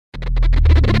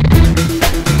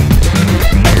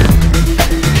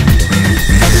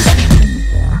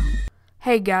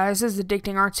Hey guys, this is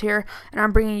AddictingArts here, and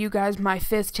I'm bringing you guys my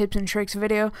 5th tips and tricks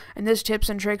video. And this tips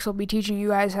and tricks will be teaching you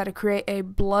guys how to create a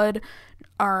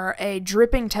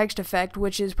dripping text effect,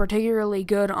 which is particularly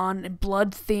good on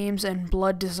blood themes and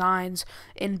blood designs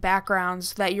in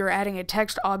backgrounds that you're adding a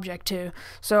text object to.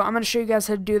 So I'm going to show you guys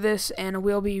how to do this, and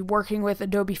we'll be working with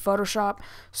Adobe Photoshop.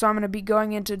 So I'm going to be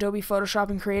going into Adobe Photoshop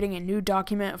and creating a new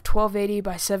document of 1280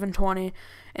 by 720,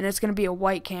 and it's going to be a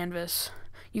white canvas.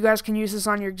 You guys can use this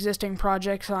on your existing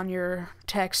projects, on your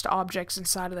text objects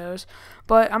inside of those.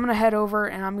 But I'm going to head over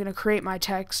and I'm going to create my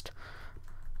text.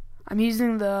 I'm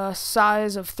using the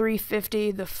size of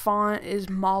 350. The font is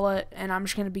Mullet, and I'm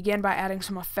just going to begin by adding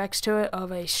some effects to it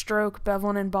of a stroke,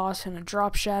 bevel and emboss, and a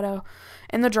drop shadow.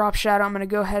 In the drop shadow, I'm going to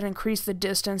go ahead and increase the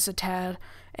distance a tad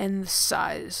and the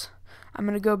size. I'm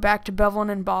going to go back to bevel and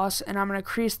emboss, and I'm going to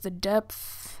increase the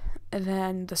depth, and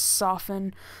then the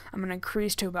soften I'm going to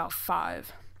increase to about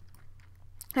 5.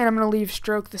 And I'm going to leave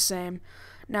stroke the same.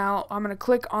 Now I'm going to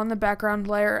click on the background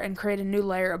layer and create a new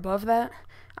layer above that.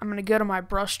 I'm going to go to my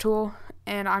brush tool,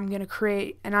 and I'm going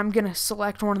to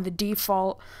select one of the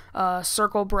default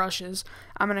circle brushes.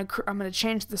 I'm going to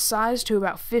change the size to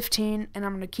about 15, and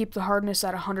I'm going to keep the hardness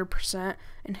at 100%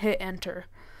 and hit enter.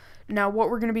 Now what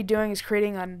we're going to be doing is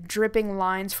creating dripping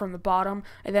lines from the bottom,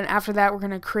 and then after that we're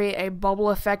going to create a bubble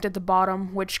effect at the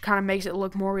bottom, which kind of makes it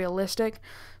look more realistic.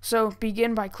 So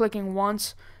begin by clicking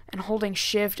once and holding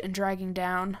shift and dragging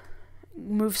down.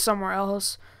 Move somewhere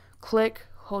else. Click,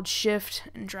 hold shift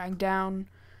and drag down.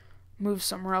 Move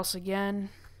somewhere else again.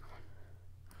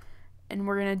 And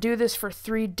we're going to do this for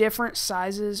 3 different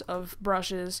sizes of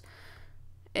brushes,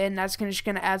 and that's just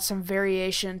going to add some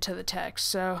variation to the text.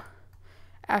 So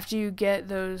after you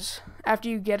get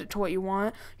it to what you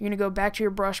want, you're going to go back to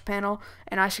your brush panel,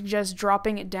 and I suggest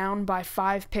dropping it down by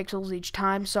 5 pixels each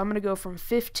time. So I'm going to go from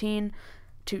 15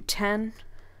 to 10,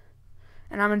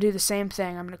 and I'm going to do the same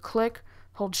thing. I'm going to click,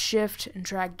 hold shift and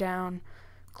drag down,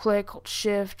 click, hold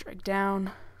shift, drag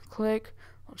down, click,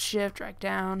 hold shift, drag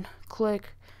down,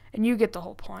 click, and you get the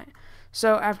whole point.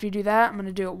 So after you do that, I'm going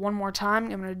to do it one more time.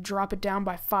 I'm going to drop it down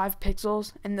by 5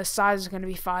 pixels, and the size is going to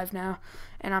be 5 now.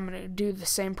 And I'm going to do the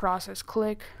same process.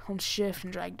 Click, hold shift,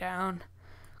 and drag down.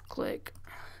 Click.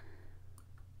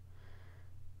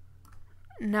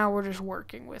 Now we're just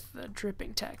working with the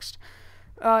dripping text.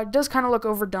 It does kind of look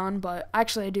overdone, but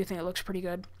actually I do think it looks pretty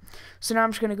good. So now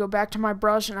I'm just going to go back to my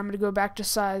brush, and I'm going to go back to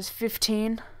size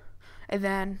 15, and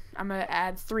then I'm going to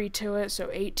add 3 to it, so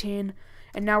 18.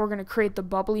 And now we're going to create the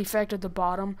bubble effect at the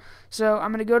bottom. So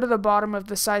I'm going to go to the bottom of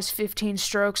the size 15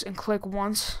 strokes and click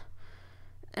once.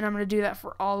 And I'm going to do that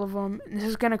for all of them. And this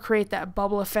is going to create that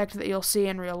bubble effect that you'll see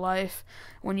in real life.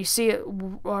 When you see it,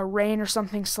 rain or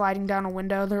something sliding down a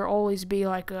window, there'll always be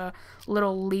like a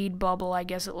little lead bubble, I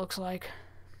guess it looks like.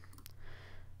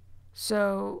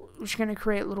 So we're just going to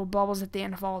create little bubbles at the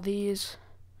end of all these.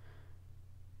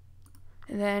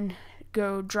 And then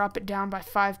go drop it down by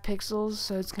 5 pixels,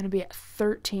 so it's going to be at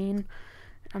 13.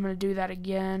 I'm going to do that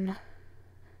again.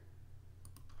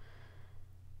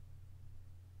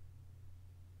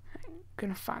 I'm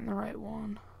going to find the right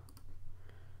one.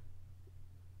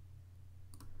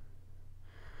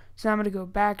 So I'm going to go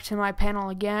back to my panel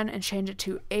again and change it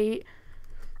to 8.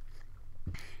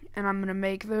 And I'm going to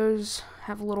make those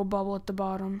have a little bubble at the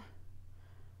bottom.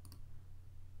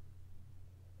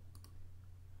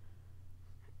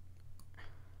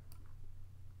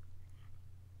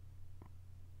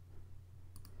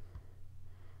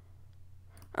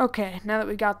 Okay, now that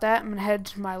we got that, I'm going to head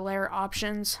to my layer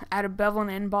options, add a bevel and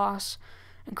emboss,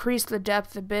 increase the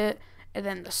depth a bit, and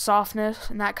then the softness,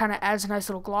 and that kind of adds a nice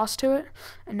little gloss to it.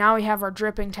 And now we have our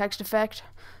dripping text effect.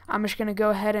 I'm just going to go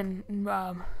ahead and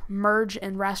merge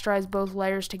and rasterize both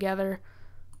layers together.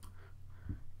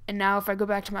 And now if I go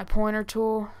back to my pointer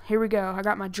tool, here we go. I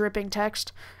got my dripping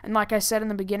text. And like I said in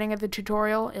the beginning of the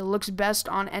tutorial, it looks best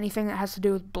on anything that has to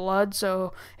do with blood.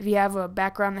 So if you have a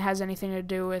background that has anything to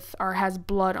do with or has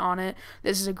blood on it,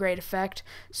 this is a great effect.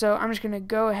 So I'm just going to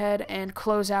go ahead and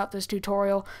close out this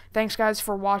tutorial. Thanks guys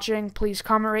for watching. Please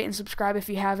comment, rate, and subscribe if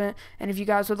you haven't. And if you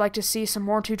guys would like to see some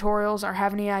more tutorials or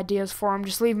have any ideas for them,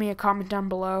 just leave me a comment down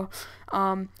below.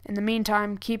 In the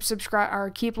meantime, keep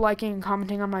liking and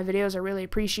commenting on my videos. I really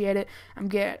appreciate it.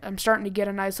 I'm starting to get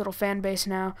a nice little fan base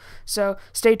now. So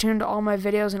stay tuned to all my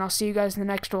videos, and I'll see you guys in the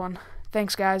next one.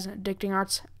 Thanks guys.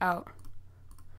 AddictingArts out.